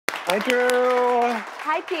Hi, Drew.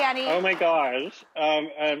 Hi, Danny. Oh my gosh.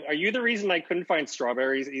 Are you the reason I couldn't find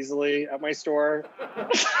strawberries easily at my store?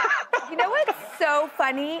 You know what's so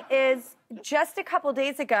funny is just a couple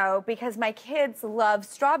days ago, because my kids love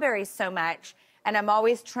strawberries so much, and I'm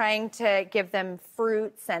always trying to give them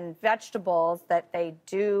fruits and vegetables that they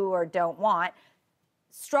do or don't want.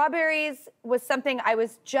 Strawberries was something I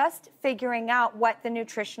was just figuring out what the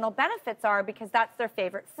nutritional benefits are because that's their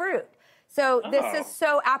favorite fruit. So this is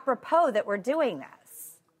so apropos that we're doing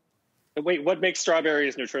this. Wait, what makes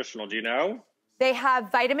strawberries nutritional? Do you know? They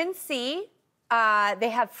have vitamin C, they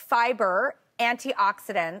have fiber,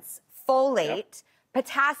 antioxidants, folate,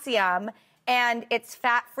 potassium, and it's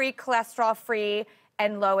fat-free, cholesterol-free,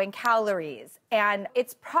 and low in calories. And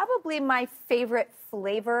it's probably my favorite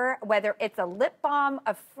flavor, whether it's a lip balm,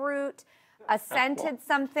 a fruit, a scented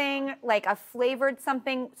something, like a flavored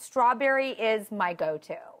something. Strawberry is my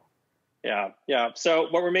go-to. Yeah. So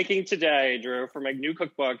what we're making today, Drew, for my new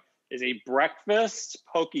cookbook is a breakfast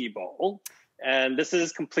poke bowl. And this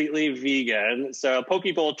is completely vegan. So a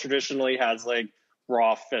poke bowl traditionally has like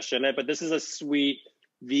raw fish in it, but this is a sweet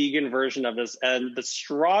vegan version of this. And the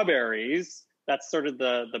strawberries, that's sort of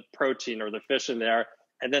the protein or the fish in there.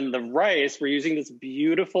 And then the rice, we're using this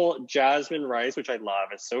beautiful jasmine rice, which I love.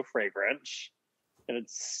 It's so fragrant and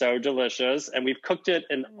it's so delicious. And we've cooked it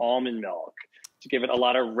in almond milk to give it a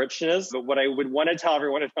lot of richness. But what I would want to tell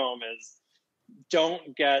everyone at home is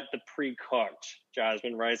don't get the pre-cooked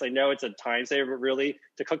jasmine rice. I know it's a time saver, but really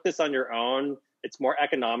to cook this on your own, it's more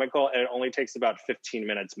economical and it only takes about 15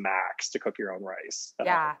 minutes max to cook your own rice.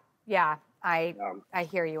 Yeah. I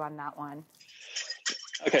hear you on that one.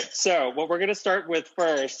 Okay, so what we're gonna start with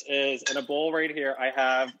first is in a bowl right here, I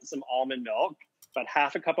have some almond milk, about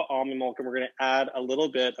half a cup of almond milk, and we're gonna add a little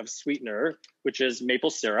bit of sweetener, which is maple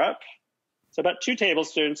syrup. So about 2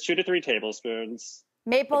 tablespoons, 2 to 3 tablespoons.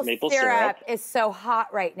 Maple syrup is so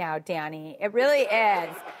hot right now, Danny. It really is.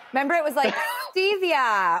 Remember, it was like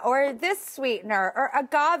stevia or this sweetener or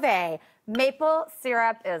agave. Maple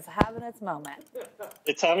syrup is having its moment.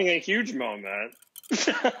 It's having a huge moment.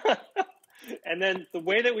 And then the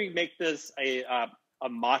way that we make this a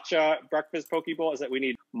matcha breakfast poke bowl is that we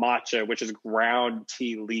need matcha, which is ground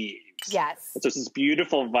tea leaves. Yes. So it's this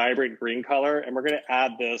beautiful, vibrant green color, and we're going to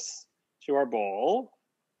add this to our bowl.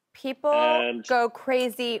 People go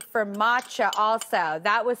crazy for matcha also.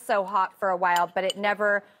 That was so hot for a while, but it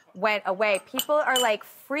never went away. People are like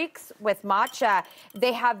freaks with matcha.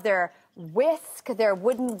 They have their whisk, their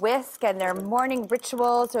wooden whisk, and their morning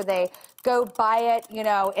rituals, or they go buy it,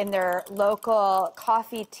 in their local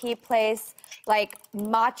coffee tea place. Like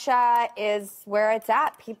matcha is where it's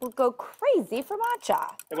at. People go crazy for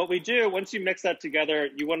matcha. And what we do, once you mix that together,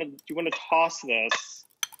 you want to toss this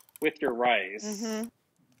with your rice. Mm-hmm.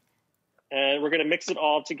 And we're going to mix it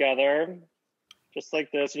all together, just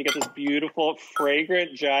like this. And you get this beautiful,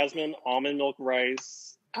 fragrant jasmine almond milk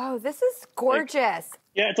rice. Oh, this is gorgeous.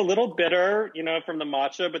 Yeah, it's a little bitter, from the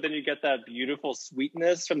matcha, but then you get that beautiful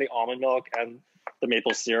sweetness from the almond milk and the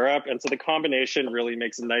maple syrup. And so the combination really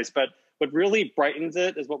makes it nice. But what really brightens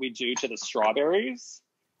it is what we do to the strawberries.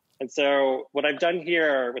 And so what I've done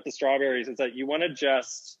here with the strawberries is that you want to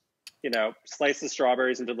just slice the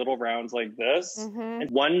strawberries into little rounds like this. Mm-hmm. And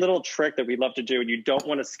one little trick that we love to do, and you don't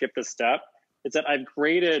want to skip this step, is that I've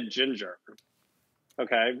grated ginger.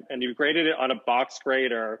 Okay. And you've grated it on a box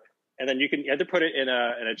grater, and then you can either put it in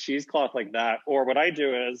a cheesecloth like that, or what I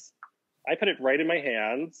do is I put it right in my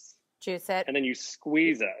hands. Juice it. And then you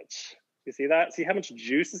squeeze it. You see that? See how much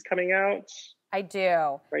juice is coming out? I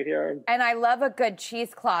do. Right here. And I love a good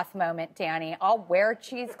cheesecloth moment, Danny. I'll wear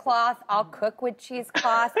cheesecloth. I'll cook with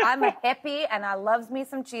cheesecloth. I'm a hippie, and I loves me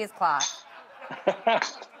some cheesecloth.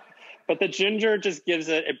 But the ginger just gives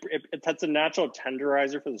it's a natural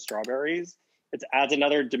tenderizer for the strawberries. It adds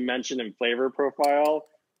another dimension and flavor profile.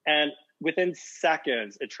 And within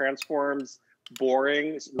seconds, it transforms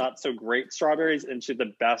boring, not so great strawberries into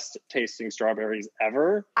the best tasting strawberries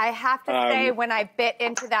ever. I have to say, when I bit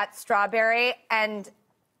into that strawberry and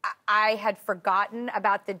I had forgotten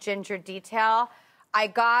about the ginger detail, I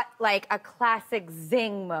got like a classic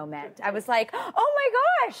zing moment. I was like, oh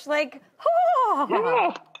my gosh, oh.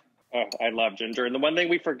 Yeah. Oh, I love ginger. And the one thing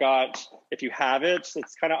we forgot, if you have it,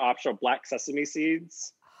 it's kind of optional, black sesame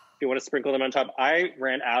seeds. If you want to sprinkle them on top. I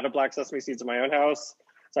ran out of black sesame seeds in my own house,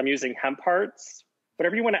 so I'm using hemp hearts.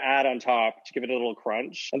 Whatever you want to add on top to give it a little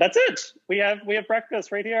crunch. And that's it. We have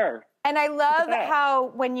breakfast right here. And I love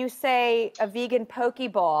how when you say a vegan poke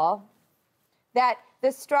bowl, that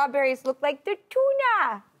the strawberries look like the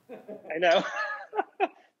tuna. I know.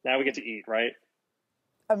 Now we get to eat, right?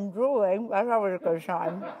 I'm drooling. That's always a good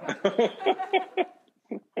sign.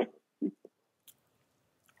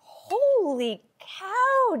 Holy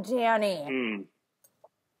cow, Danny. Mm.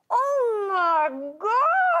 Oh my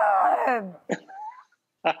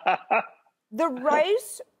God. The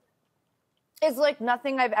rice is like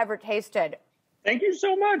nothing I've ever tasted. Thank you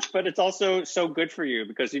so much. But it's also so good for you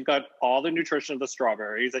because you've got all the nutrition of the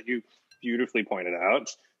strawberries that you beautifully pointed out,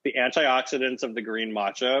 the antioxidants of the green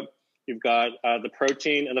matcha. You've got the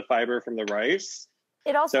protein and the fiber from the rice.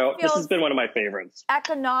 It also This has been one of my favorites.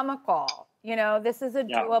 Economical. You know, this is a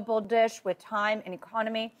doable dish with time and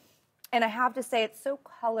economy. And I have to say, it's so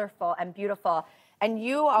colorful and beautiful. And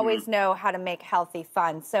you always know how to make healthy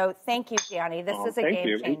fun. So thank you, Danny. This is a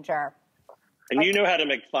game changer. And you know how to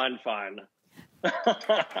make fun.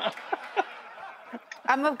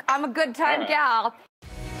 I'm a good time gal.